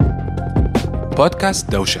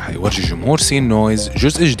بودكاست دوشة حيورجي جمهور سين نويز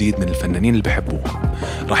جزء جديد من الفنانين اللي بحبوهم.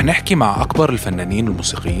 رح نحكي مع أكبر الفنانين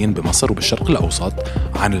والموسيقيين بمصر وبالشرق الأوسط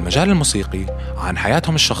عن المجال الموسيقي، عن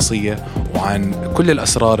حياتهم الشخصية، وعن كل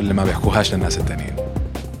الأسرار اللي ما بيحكوهاش للناس التانيين.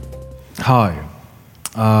 هاي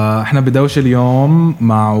احنا بدوشة اليوم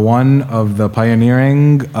مع one of the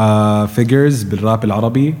pioneering figures بالراب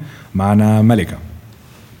العربي. معنا ملكة.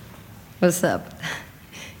 What's up؟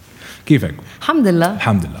 كيفك؟ الحمد لله.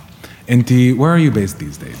 الحمد لله. انتي where are you based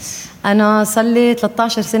these days؟ أنا صار لي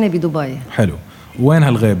 13 سنة بدبي. حلو. وين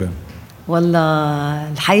هالغيبة؟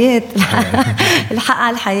 والله الحياة الحق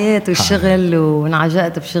على الحياة والشغل،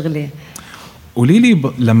 وانعجقت بشغلي. قولي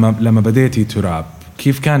لي لما بديتي تراب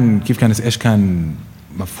كيف كان ايش كان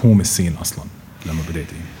مفهوم السين اصلا لما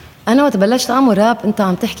بديتي؟ أنا وقت بلشت أعمل راب أنت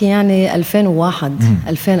عم تحكي يعني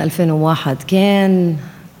 2001 كان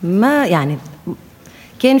ما يعني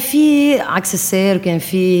كان في عكس السير وكان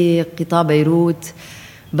في قطاع بيروت،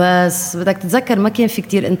 بس بدك تتذكر ما كان في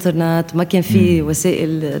كتير انترنت، ما كان في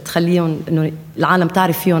وسائل تخليهم انه العالم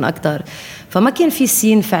تعرف فيهم اكتر، فما كان في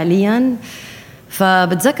سين فعليا.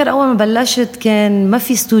 فبتذكر اول ما بلشت كان ما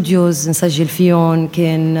في استوديوز نسجل فيهم،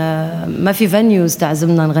 كان ما في فينيوز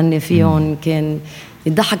تعزمنا نغني فيهم، كان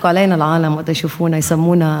يضحكوا علينا العالم وقت يشوفونا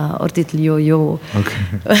يسمونا قرطة اليويو.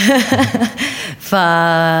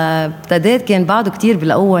 فابتديت كان بعده كتير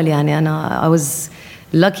بالأول، يعني أنا I was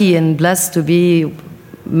lucky and blessed to be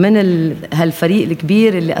من هالفريق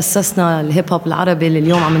الكبير اللي أسسنا الهيب هوب العربي اللي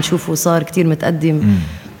اليوم عم نشوفه صار كتير متقدم.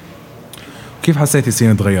 كيف حسيتي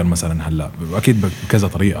السين تغير مثلا هلا؟ اكيد بكذا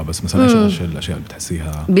طريقه، بس مثلا ايش الاشياء اللي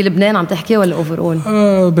بتحسيها بلبنان عم تحكي ولا اوفر اول؟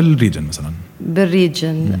 بالريجن مثلا.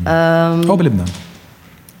 بالريجن او بلبنان.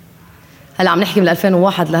 هلا عم نحكي من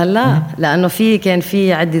 2001 لهلا، لانه كان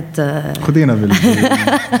في عده خدينا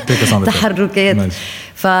تحركات.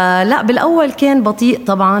 فلا بالاول كان بطيء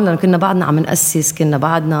طبعا، لانه كنا بعدنا عم ناسس، كنا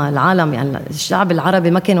بعدنا العالم يعني الشعب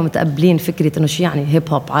العربي ما كانوا متقبلين فكره انه شيء يعني هيب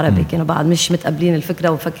هوب عربي، كانوا بعد مش متقبلين الفكره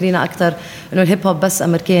وفكرين اكثر انه الهيب هوب بس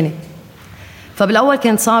امريكاني. فبالاول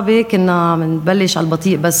كانت صعبه، كنا عم نبلش على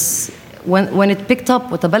البطيء، بس when it picked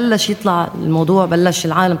up وتبلش يطلع الموضوع، بلش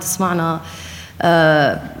العالم تسمعنا،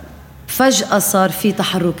 فجأة صار في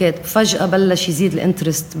تحركات، فجأة بلش يزيد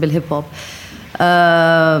الانترست بالهيب هوب.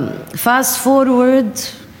 fast forward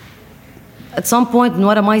at some point من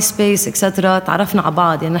ورا ماي سبيس اكسترا تعرفنا على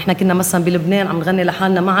بعض. يعني احنا كنا مثلا بلبنان عم نغني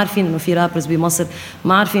لحالنا، ما عارفين انه في رابرز بمصر،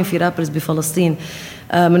 ما عارفين في رابرز بفلسطين.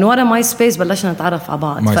 من ورا ماي سبيس بلشنا نتعرف على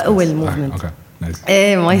بعض. فاول الموفمنت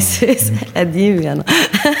ايه ماي سبيس قديم يعني.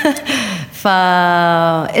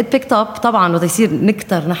 it picked up طبعا، وتصير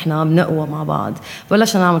نكتر نحنا بنقوى مع بعض،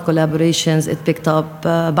 بلشنا نعمل collaborations. it picked up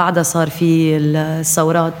بعدها صار في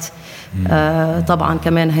الثورات، طبعا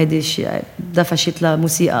كمان هيدي دفشت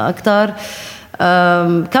لموسيقى أكتر.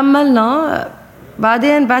 كملنا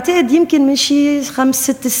بعدين، بعتقد يمكن من شي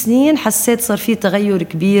 5-6 سنين حسيت صار في تغير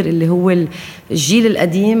كبير، اللي هو الجيل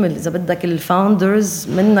القديم اللي إذا بدك الفاوندرز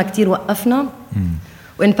منا كتير وقفنا،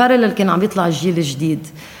 وإن بارلل كان عم يطلع الجيل الجديد،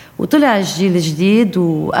 وطلع الجيل الجديد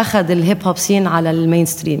وأخذ الهيب هوب سين على المين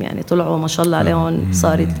ستريم. يعني طلعوا ما شاء الله عليهم،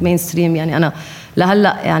 صارت مين ستريم. يعني أنا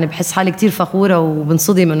لهلا يعني بحس حالي كتير فخورة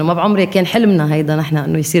وبنصدم إنه ما بعمري كان حلمنا هيدا نحن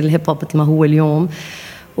إنه يصير الهيب هوب مثل ما هو اليوم.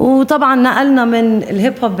 وطبعا نقلنا من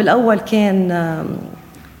الهيب هوب بالأول كان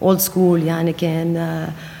اولد سكول، يعني كان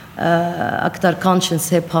أكتر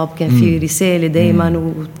كونشنس هيب هوب، كان في رسالة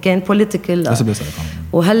دايما، وكان بوليتيكال.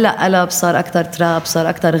 وهلا قلب صار أكتر تراب، صار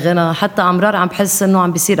أكتر غنى، حتى عمرار عم بحس إنه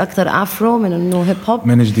عم بيصير أكتر أفرو من إنه هيب هوب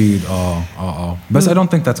من جديد. بس I don't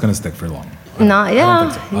think that's gonna stick for long.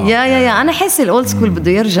 يا أنا حاسة الأولد سكول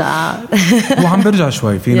بده يرجع. وعم برجع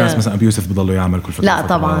شوي. في ناس مثلا أبيوسف بضلوا يعمل كل فترة. لا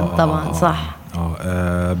طبعا صح.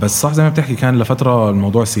 بس صح زي ما بتحكي، كان لفترة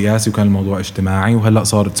الموضوع سياسي وكان الموضوع اجتماعي، وهلأ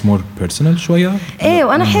صارت more personal شوية. ايه،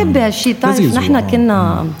 وأنا حابة هالشي. بتعرف نحن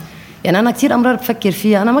كنا يعني أنا كتير أمرار بفكر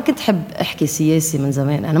فيها. أنا ما كنت حب أحكي سياسي من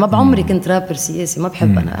زمان، أنا ما بعمري كنت رابر سياسي، ما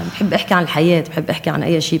بحب. أنا بحب أحكي عن الحياة، بحب أحكي عن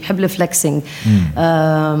أي شيء، بحب الفلكسينج.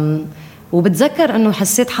 وبتذكر أنه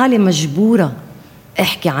حسيت حالي مجبورة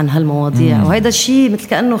أحكي عن هالمواضيع، وهذا الشيء مثل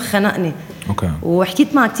كأنه خنقني.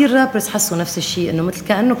 وحكيت مع كتير رابرز حسوا نفس الشيء، أنه مثل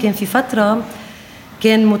كأنه كان في فترة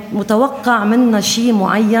كان متوقع منا شيء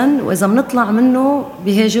معين، وإذا بنطلع منه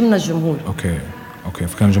بيهاجمنا الجمهور. أوكي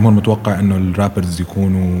فكان الجمهور متوقع إنه الرابرز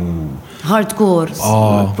يكونوا هارد كور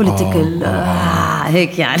بوليتيكال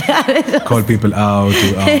هيك يعني call people out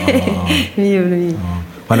 100%.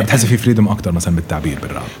 هلا بتحسي في فريدم أكتر مثلا بالتعبير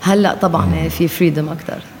بالراب؟ هلا طبعا في فريدم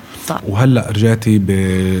أكتر، صح. وهلا رجعتي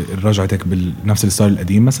برجعتك بنفس الستايل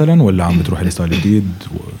القديم مثلا، ولا عم بتروحي لستايل جديد؟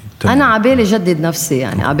 أنا عبالي جدد نفسي،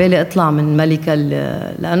 يعني عبالي أطلع من ملكة،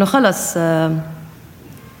 لأنه خلص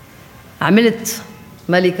عملت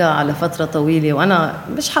ملكة على فترة طويلة، وأنا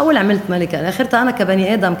مش حقول عملت ملكة، آخرتها أنا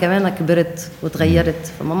كبني آدم كمان كبرت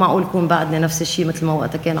وتغيرت، فما معقول كون بعدني نفس الشيء مثل ما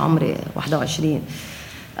وقتها كان عمري 21.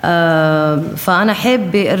 فأنا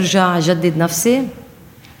حابة أرجع أجدد نفسي،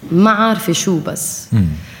 ما عارفة شو بس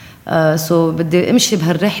بدي امشي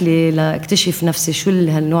بهالرحله لاكتشف نفسي شو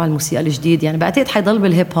هالنوع الموسيقى الجديد. يعني بعتقد حيضل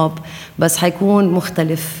بالهيب هوب بس حيكون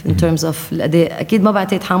مختلف in terms of الاداء. اكيد ما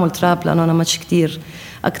بعتقد حامل تراب لانه انا مش كتير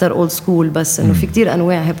اكتر اولد سكول، بس انه في كتير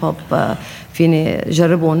انواع هيب هوب فيني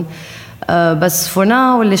جربهم. بس فور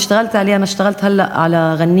ناو اللي اشتغلت عليه، انا اشتغلت هلا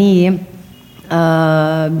على غنيه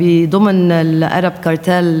بضمن العرب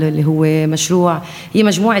كارتل اللي هو مشروع، هي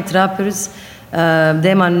مجموعه رابرز.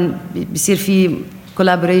 دائما بيصير في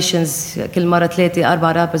collaborations، كل مرة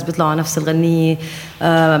 3-4 رابرز بيطلعوا على نفس الغنية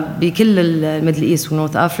بكل الميدل ايست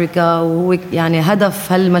ونورث افريكا. وهو يعني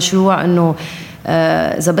هدف هالمشروع انه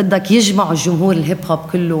اذا بدك يجمعوا الجمهور الهيب هوب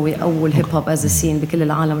كله ويقووا الهيب هوب از سين بكل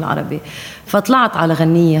العالم العربي. فطلعت على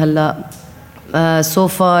غنية هلا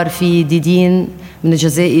سوفار في ديدين من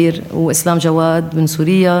الجزائر واسلام جواد من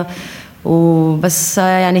سوريا، وبس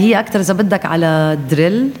يعني هي اكثر اذا بدك على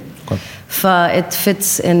دريل. فإت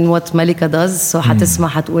فيتس إن وات ملكة داز، سو حتسمع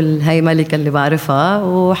حتقول هاي ملكة اللي بعرفها.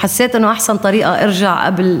 وحسيت إنه أحسن طريقة أرجع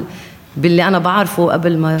قبل باللي أنا بعرفه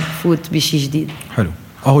قبل ما فوت بشي جديد. حلو.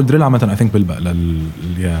 هو الدريل عامة I think بلبق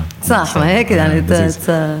صح، ما هيك يعني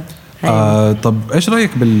طب إيش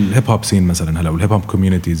رأيك بالهيب هوب سين مثلا هلا والهيب هوب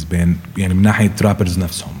كوميونيتيز بين يعني من ناحية رابرز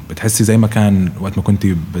نفسهم؟ بتحسي زي ما كان وقت ما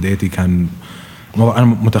كنتي بديتي كان أنا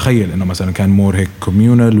متخيل إنه مثلا كان مور هيك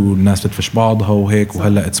كوميونال والناس تدفش بعضها وهيك،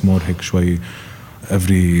 وهلا اتس مور هيك شوي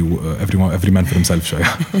every man for himself شوي.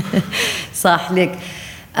 صح ليك.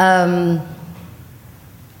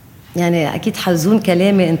 يعني أكيد حزون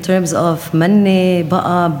كلامي in terms of مني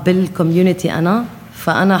بقى بالكوميونيتي أنا،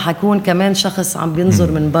 فأنا حكون كمان شخص عم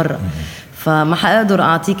بينظر من برا، فما حقدر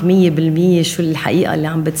أعطيك 100% شو الحقيقة اللي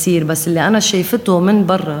عم بتصير. بس اللي أنا شايفته من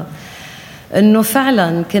برا انه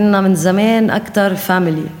فعلا كنا من زمان اكثر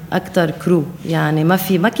فاميلي، اكثر كرو. يعني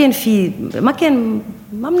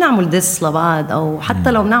ما بنعمل دس لبعض، او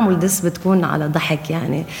حتى لو بنعمل دس بتكون على ضحك.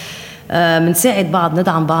 يعني بنساعد بعض،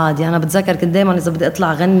 ندعم بعض. يعني انا بتذكر كنت دائما اذا بدي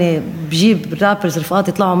اطلع غني بجيب رابرز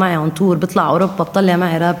رفقاتي يطلعوا معي عن تور، بطلع اوروبا بطلع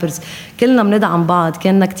معي رابرز، كلنا بندعم بعض.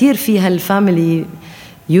 كنا كتير في هالفاميلي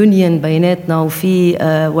يونيون بيناتنا، وفي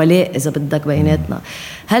ولاء إذا بدك بيناتنا.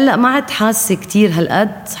 هلأ ما عاد حاسة كتير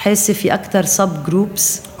هالقد، حاسة في أكتر سب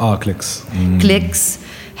جروبس كليكس،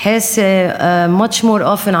 حاسة much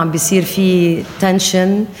more often عم بيصير في tension.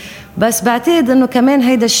 بس بعتقد إنه كمان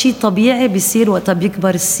هيدا الشيء طبيعي بيصير وقت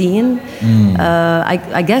بيكبر السين.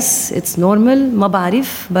 I guess it's normal، ما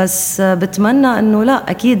بعرف. بس بتمنى إنه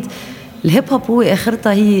لا، أكيد الهيب هوب هو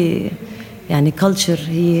آخرتها هي يعني culture،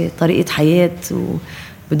 هي طريقة حياة.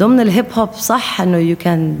 وبضمن الهيب هوب صح انه you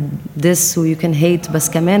can diss و you can hate، بس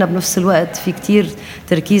كمان بنفس الوقت في كتير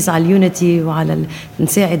تركيز على اليونيتي وعلى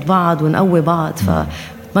نساعد بعض ونقوي بعض.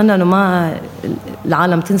 فبتمنى انه ما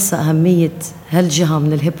العالم تنسى اهمية هالجهة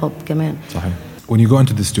من الهيب هوب كمان. صحيح. when you go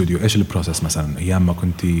into the studio ايش البروسيس مثلا ايام ما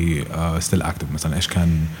كنتي still active مثلا؟ ايش كان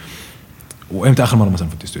وامتى اخر مرة مثلا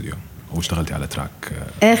في الاستوديو واشتغلتي على تراك؟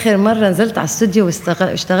 آخر مرة نزلت على الاستوديو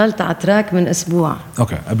واشتغلت على تراك من أسبوع.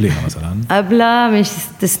 أوكي. قبلها مثلا؟ قبلها من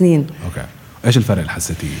 6 سنين. أوكي. إيش الفرق اللي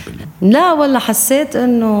حسيتيه لا والله حسيت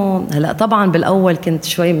إنه هلا طبعا بالأول كنت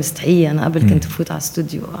شوي مستحية. أنا قبل كنت بفوت على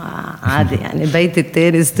الاستوديو عادي، يعني بيت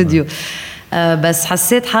التاني استوديو. بس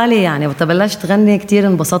حسيت حالي يعني وقت بلشت غني كتير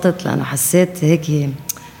انبسطت، لأنه حسيت هيك،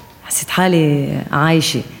 حسيت حالي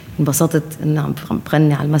عايشة، انبسطت إني عم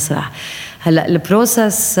بغني على المسرح. هلا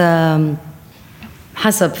البروسس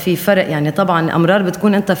حسب في فرق. يعني طبعا امرار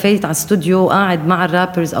بتكون انت فايت على استوديو قاعد مع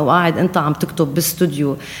الرابرز، او قاعد انت عم تكتب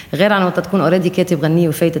باستوديو، غير عن وقت تكون اوريدي كاتب غنيه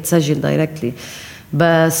وفايت تسجل دايركتلي.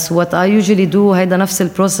 بس وات اي يوجولي دو هيدا نفس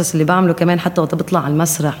البروسس اللي بعمله كمان حتى وقت بطلع على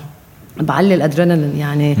المسرح، بعلي الادرينالين.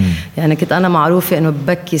 يعني كنت انا معروفه انه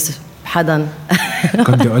ببكي حدا.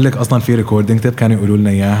 كنت اقول لك اصلا في ريكوردينج تيب كانوا يقولوا لنا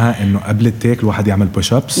اياها انه قبل التيك الواحد يعمل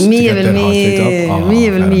بوش ابس 100%. 100%.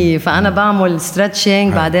 فانا بعمل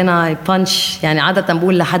ستريتشنج بعدين اي بانش. يعني عاده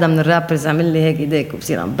بقول لحدا من الرابرز اعمل لي هيك ايديك،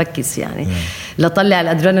 وبصير عم بكس يعني لطلع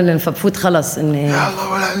الادرينالين. فبفوت خلص اني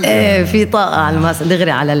في طاقه على المسرح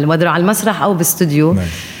دغري على المسرح او باستوديو.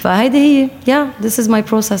 فهيدي هي this is my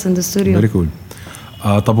process in the studio. very cool.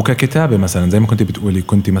 طب وككتابة مثلا زي ما كنتي بتقولي،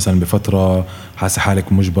 كنتي مثلا بفترة حاسة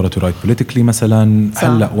حالك مجبرة to write politically مثلا،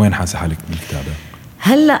 هلأ وين حاسة حالك بالكتابة؟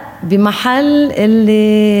 هلأ بمحل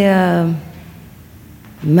اللي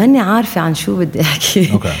ماني عارفة عن شو بدي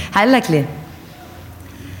أحكي. هقلك ليه.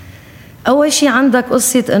 أول شيء عندك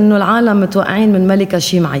قصة إنه العالم متوقعين من ملكة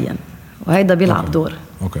شيء معين، وهيدا بيلعب دور.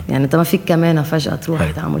 اوكي. يعني انت ما فيك كمان فجأة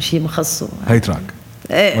تروح تعمل شيء مخصه. هاي تراك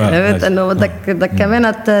عرفت انه بدك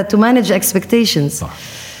كمان to manage expectations. صح.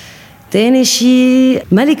 تاني شيء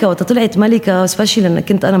ملكة، وقت طلعت ملكة especially لأن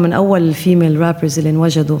كنت أنا من أول الفيميل رابرز اللي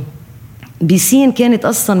انوجدوا بسين، كانت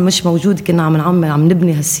أصلا مش موجود، كنا عم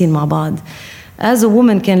نبني هالسين مع بعض. as a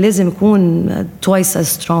woman كان لازم يكون twice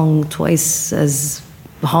as strong, twice as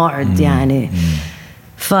hard يعني.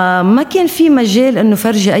 فما كان في مجال إنه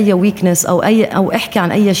فرجي أي weakness أو أحكي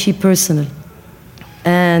عن أي شيء personal.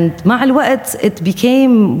 and مع الوقت it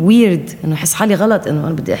became weird إنه حس حالي غلط إنه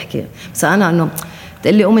أنا بدي أحكي. بس أنا إنه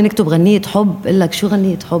تقول لي قومي نكتب غنية حب، قل لك شو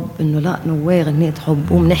غنية حب؟ إنه لا نواي غنية حب،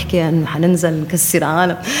 قوم نحكي إنه حننزل نكسر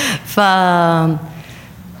عالم. ف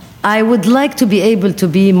I would like to be able to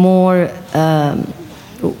be more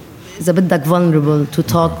إذا بدك vulnerable, to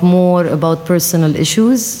talk more about personal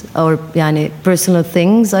issues or يعني personal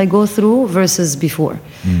things I go through versus before.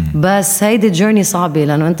 بس هيدي journey صعبة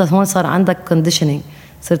لأنه أنت هون صار عندك conditioning،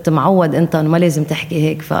 صرت معود أنت إنه ما لازم تحكي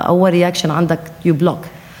هيك، فأول reaction عندك you block.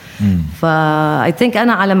 I think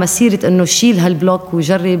أنا على مسيرة إنه شيل هالبلوك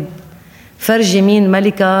وجرب فرجي مين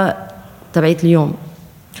ملكة تبعيت اليوم.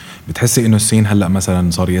 بتحسي إنه السين هلأ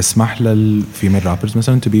مثلا صار يسمح للفيميل رابرز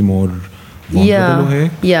مثلا to be more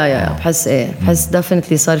يا بحس بحس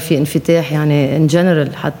definitely صار في انفتاح يعني in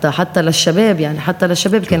general، حتى للشباب يعني، حتى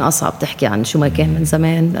للشباب كان أصعب تحكي عن شو ما كان من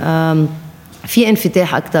زمان. في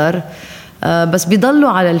انفتاح أكتر، بس بيضلوا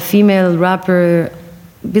على الفيميل رابر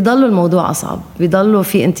بيضلوا الموضوع أصعب، بيضلوا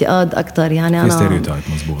في انتقاد أكتر يعني. في ستيريوتايب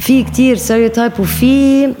مزبوط، في كتير ستيريوتايب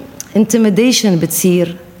وفي intimidation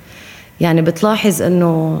بتصير يعني. بتلاحظ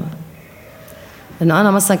إنه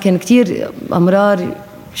أنا مثلا كان كتير أمرار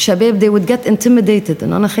شباب they would get intimidated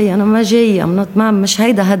إنه أنا خي أنا ما جاي مش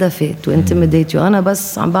هيدا هدفي to intimidate you، أنا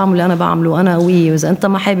بس عم بعمل اللي أنا بعمله، أنا قوية، وإذا أنت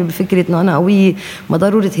ما حابب فكرة إنه أنا قوية ما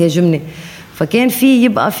ضروري تهاجمني. فكان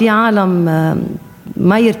يبقى في عالم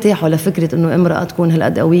ما يرتاحوا لفكرة إنه امرأة تكون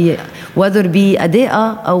هالقد قوية whether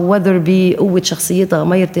بأدائها أو whether بقوة شخصيتها،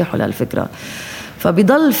 ما يرتاحوا لهالفكرة.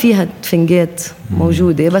 فبيضل فيها تفنجات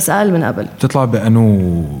موجودة بس أقل من قبل. تطلع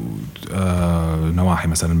بأنه نواحي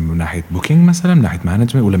مثلا من ناحية بوكينج مثلا، من ناحية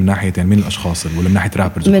مانجمنت، ولا من ناحية يعني مين الأشخاص، ولا من ناحية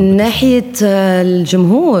رابرز؟ من ناحية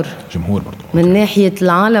الجمهور برضو. من ناحية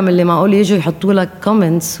العالم اللي معقول يجوا يحطوا لك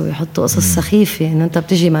كومنتس ويحطوا قصص سخيفة إن أنت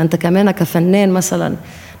بتجي، ما أنت كمان كفنان مثلا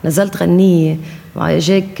نزلت غنية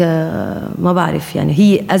وعجاك ما بعرف يعني.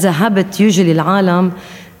 هي as a habit usually العالم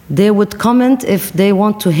they would comment if they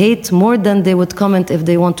want to hate more than they would comment if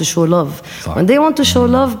they want to show love. صح. when they want to show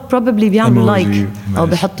love probably بيعملوا لايك أو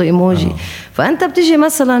بيحطوا إيموجي. فأنت بتجي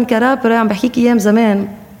مثلا كرابر عم بحكيك أيام زمان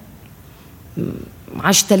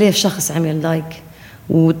 10,000 شخص عمل لايك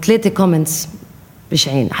و3 كومنتس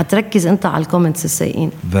بشعين، حتركز أنت على الكومنتس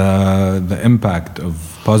السيئين. the impact of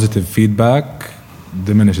positive feedback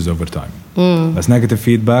diminishes over time. بس نيجاتيف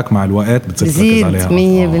فيدباك مع الوقت بتصير تركز عليها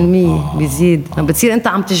 100% بيزيد. بتصير انت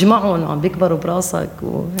عم تجمعهم وعم بيكبروا براسك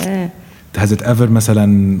Has it ever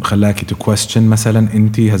مثلا خلاكي to question مثلا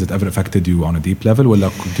انتي has it ever affected you on a deep level، ولا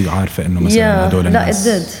كنتي عارفة انه مثلا هدول الناس؟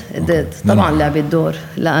 لا it did طبعا لعبت دور،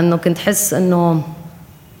 لانه كنت حس انه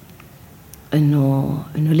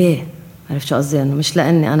ليه، عرفت شو قصدي؟ انه مش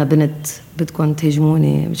لاني انا بنت بدكم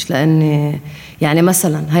تهاجموني، مش لاني يعني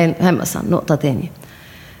مثلا هاي مثلا نقطة تانية،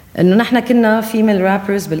 انه نحن كنا فيميل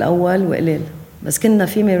رابرز بالاول وقليل، بس كنا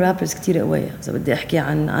فيميل رابرز كتير قوية. اذا بدي احكي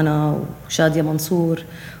عن انا وشادية منصور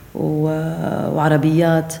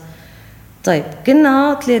وعربيات، طيب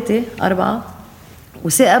كنا 3 4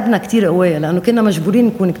 وثاقبنا كتير قوية لانه كنا مجبورين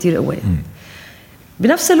نكون كتير قوية.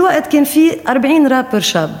 بنفس الوقت كان في 40 رابر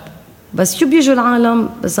شاب، بس شو بيجوا العالم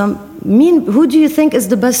بس مين who do you think is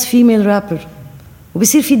the best female rapper،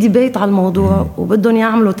 وبصير في ديبيت على الموضوع وبدهم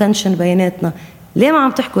يعملوا تنشن بيناتنا. ليه ما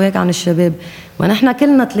عم تحكوا هيك عن الشباب؟ ما نحن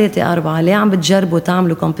كلنا 3 4، ليه عم بتجربوا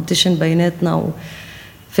تعملوا كومبيتيشن بيناتنا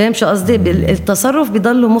فاهم شو قصدي؟ التصرف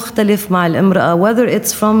بيضله مختلف مع الامرأة whether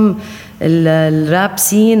it's from الراب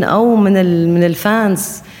سين أو من الفانز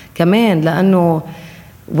كمان، لأنه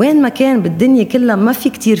وين ما كان بالدنيا كلها ما في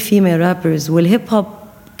كتير فيميل رابرز، والهيب هوب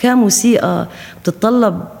كموسيقى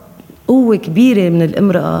بتتطلب قوة كبيرة من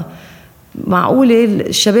الامرأة. معقولة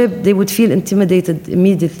الشباب they would feel intimidated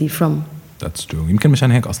immediately from. That's true. يمكن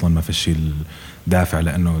مشان هيك أصلاً ما فيش الدافع،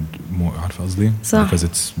 لأنه مو عارفة قصدي؟ صح. Because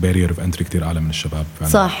it's barrier of entry كتير أعلى من الشباب.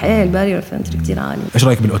 صح. إيه البارير of entry كتير عالي. إيش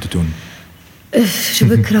رأيك بالأوتوتون؟ شو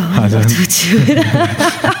بكره الأوتوتون.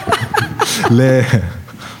 ليه؟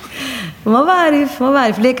 ما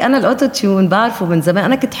بعرف ليك. أنا الأوتوتون بعرفه من زمان،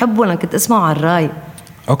 أنا كنت حبه، أنا كنت أسمعه على الراي.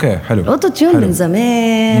 اوكي حلو. الاوتوتيون من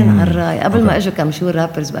زمان على الراي، قبل ما اجوا كم شهور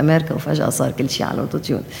رابرز بامريكا وفجاه صار كل شيء على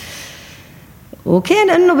الاوتوتيون. وكان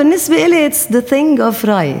انه بالنسبه لي it's the thing of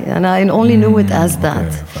راي، انا I only knew it as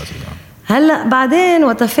that. هلا بعدين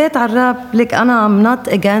وتفات على الراب لك انا I'm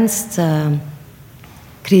not against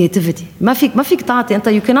creativity. ما فيك تعطي انت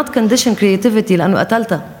you cannot condition creativity لانه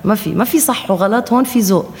قتلتها. ما في صح وغلط، هون في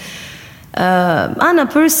ذوق. انا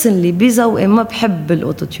personally بذوقي ما بحب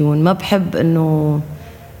الاوتوتيون، ما بحب انه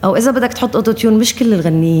او اذا بدك تحط اوتوتيون مش كل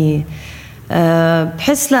الغنية.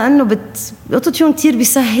 بحس لانه الاوتوتيون كتير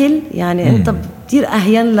بيسهل، يعني انت كتير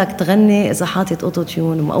اهين لك تغني اذا حاطط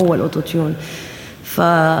اوتوتيون ومؤول اوتوتيون.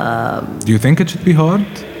 Do you think it should be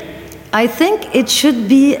hard? I think it should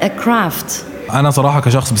be a craft. أنا صراحة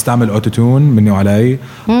كشخص بستعمل أوتوتيون مني وعلي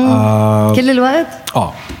كل الوقت؟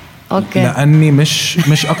 أوكي. لأني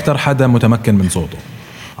مش أكتر حدا متمكن من صوته،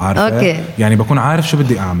 عارفة؟ أوكي. يعني بكون عارف شو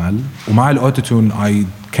بدي أعمل، ومع الأوتوتيون I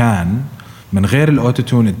can. من غير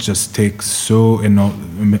الأوتوتيون it just takes so إنه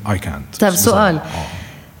I can't. طيب سؤال،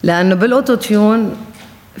 لأنه بالأوتوتيون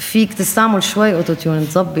فيك تستعمل شوي اوتوتيون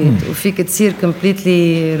تظبط، وفيك تصير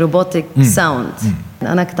completely robotic sound.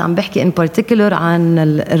 أنا كنت عم بحكي in particular عن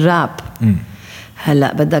الراب.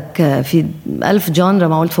 هلا بدك في 1000 جانرا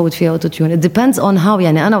معقول تفوت فيها اوتوتيون. It depends on how.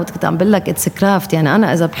 يعني أنا وقت كنت عم بقول لك it's a craft. يعني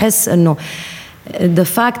أنا إذا بحس إنه the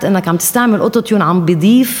fact إنك عم تستعمل اوتوتيون عم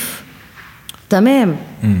بيضيف تمام.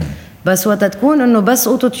 بس وقت تكون إنه بس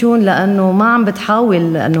اوتوتيون لأنه ما عم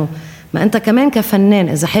بتحاول، لأنه ما أنت كمان كفنان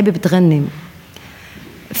إذا حابب تغني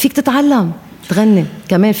فيك تتعلم تغني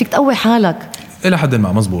كمان، فيك تقوي حالك إلى حد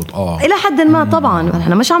ما. مزبوط. إلى حد ما طبعا.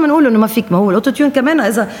 احنا مش عم نقول إنه ما فيك، ما هو الأوتوتيون كمان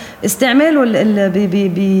إذا استعماله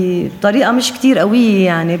بطريقة مش كتير قوية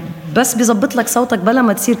يعني بس بيزبط لك صوتك بلا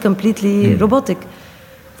ما تصير completely روبوتك.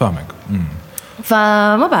 فاهمك.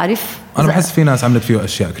 فما بعرف، أنا بحس في ناس عملت فيه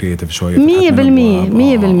أشياء كرياتيف شوية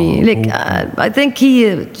 100%. like I think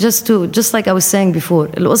هي just like I was saying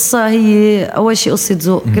before. القصة هي أول شيء قصة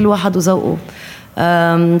ذوق، كل واحد وذوقه.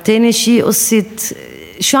 تاني شيء قصة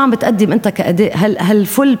شو عم بتقدم انت كأداء، هل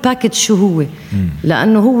فول باكج شو هو.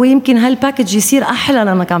 لأنه هو يمكن هالباكج يصير أحلى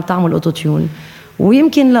لأنك عم تعمل أوتوتيون،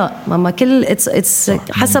 ويمكن لا. ما كل it's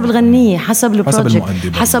حسب الغنية، حسب البروجكت،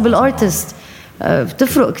 حسب الارتست.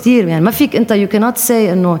 بتفرق كتير. يعني ما فيك انت you cannot say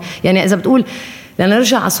انه يعني اذا بتقول، لأن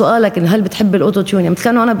نرجع على سؤالك إن هل بتحب الاوتوتيون، يعني مثل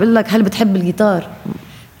أنا بقول لك هل بتحب الجيتار.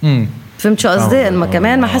 فهمت شو قصدي؟ انه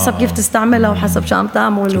كمان ما حسب كيف تستعملها وحسب شو عم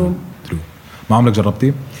تعمل. ما عمرك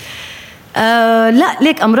جربتي؟ لا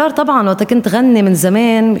ليك أمرار طبعا. وقت كنت غني من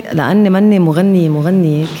زمان، لأني مني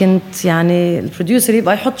مغني كنت يعني البروديوسر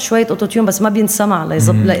يبقى يحط شوية أوتوتيون بس ما بينسمع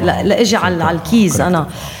لا إجي على الكيز. أنا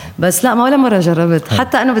بس لا، ما ولا مرة جربت.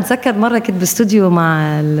 حتى أنا بتذكر مرة كنت باستوديو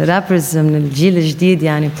مع الرابرز من الجيل الجديد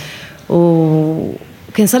يعني،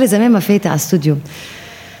 وكان صار لي زمان ما فايتة على الاستوديو،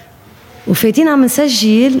 وفايتين عم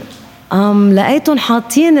نسجل لقيتهم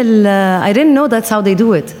حاطين I didn't know that's how they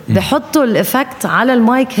do it. بيحطوا الإفكت على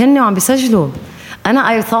المايك هن وعم بيسجلوا.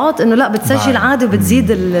 أنا I thought إنه لا بتسجل عادي وبتزيد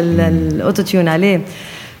الأوتوتيون عليه.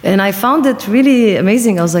 And I found it really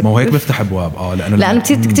amazing. I was like, ما هو هيك بفتح أبواب. لأنه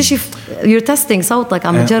بتصير تكتشف you're testing صوتك،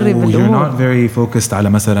 عم تجرب الأمور. You're not very focused على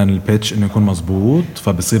مثلا البيتش إنه يكون مزبوط،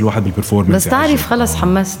 فبصير الواحد بالبرفورمانس. بس تعرف خلص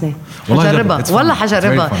حمسني حجربها، والله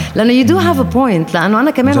حجربها. لأنه you do have a point. لأنه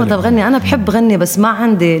أنا كمان وقت بغني أنا بحب غني بس ما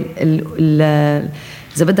عندي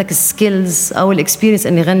إذا بدك السكيلز أو الإكسبيرينس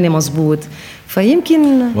إني غني مزبوط. فيمكن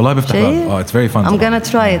والله بفتح باب. It's very fun. I'm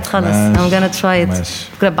gonna try it. خلص I'm gonna try it.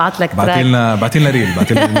 بكرة بعتلك بعتلنا ريل.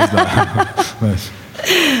 ماشي.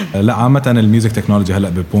 لا عامة الميوزك تكنولوجي هلأ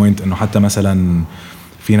ببوينت إنه حتى مثلا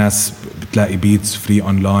في ناس بتلاقي بيتس فري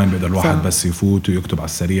أونلاين بيقدر الواحد بس يفوت ويكتب على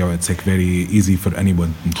السريع. It's like very easy for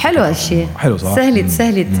anyone. حلو هالشيء. حلو صح.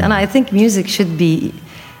 سهلت. أنا I think music should be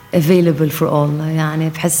available for all. يعني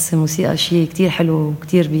بحس الموسيقى شيء كتير حلو،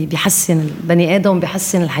 كتير بيحسن البني آدم،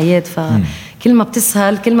 بيحسن الحياة. فكل ما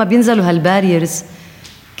بتسهل كل ما بينزلوا هالباريرز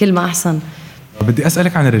كل ما أحسن. بدي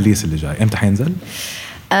أسألك عن الريليس اللي جاي، إمتى حينزل؟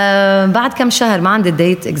 بعد كم شهر، ما عندي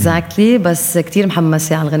ديت exactly، بس كتير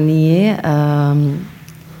محمسة على الغنية.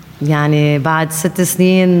 يعني بعد 6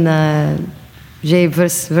 سنين جاي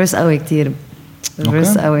فيرس قوي كتير.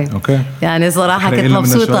 فيرس قوي. يعني صراحة كنت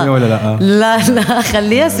مبسوطة. لا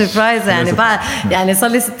خليها سيربرايز. يعني بعد يعني صار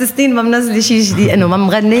لي 6 سنين ما منزل شيء جديد، انه ما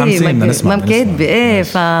مغني ما مكاتبة. ايه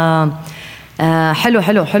ف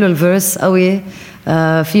حلو الفيرس قوي.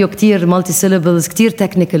 فيه كتير مالتي سيلابلز، كتير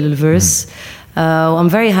تكنيكال الفيرس. I'm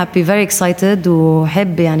very happy, very excited.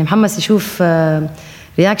 وحب يعني محمس يشوف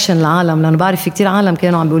رياكشن العالم، لأنه بعرف في كتير عالم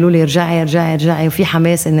كانوا عم بيقولوا لي ارجعي وفي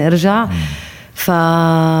حماس إني أرجع.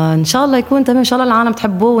 فإن شاء الله يكون تمام، إن شاء الله العالم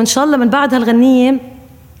تحبه، وإن شاء الله من بعد هالغنية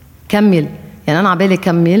كمل. يعني أنا عبالي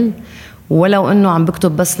كمل، ولو إنه عم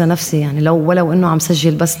بكتب بس لنفسي، يعني ولو إنه عم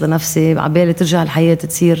سجل بس لنفسي، عبالي ترجع الحياة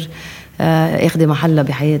تصير اخذ محلها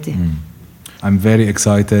بحياتي. I'm very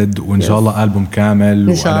excited وإن شاء الله ألبوم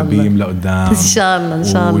كامل وعلى بيم لقدام إن شاء الله إن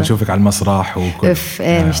شاء الله ونشوفك على المسرح وكل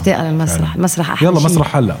مشتاقة للمسرح. المسرح أحلى يلا شيء.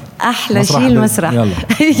 مسرح هلا أحلى شيء المسرح.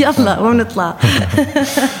 يلا ونطلع.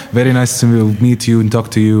 Very nice to meet you and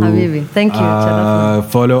talk to you حبيبي. Thank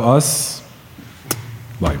you. Follow us.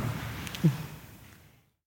 Bye.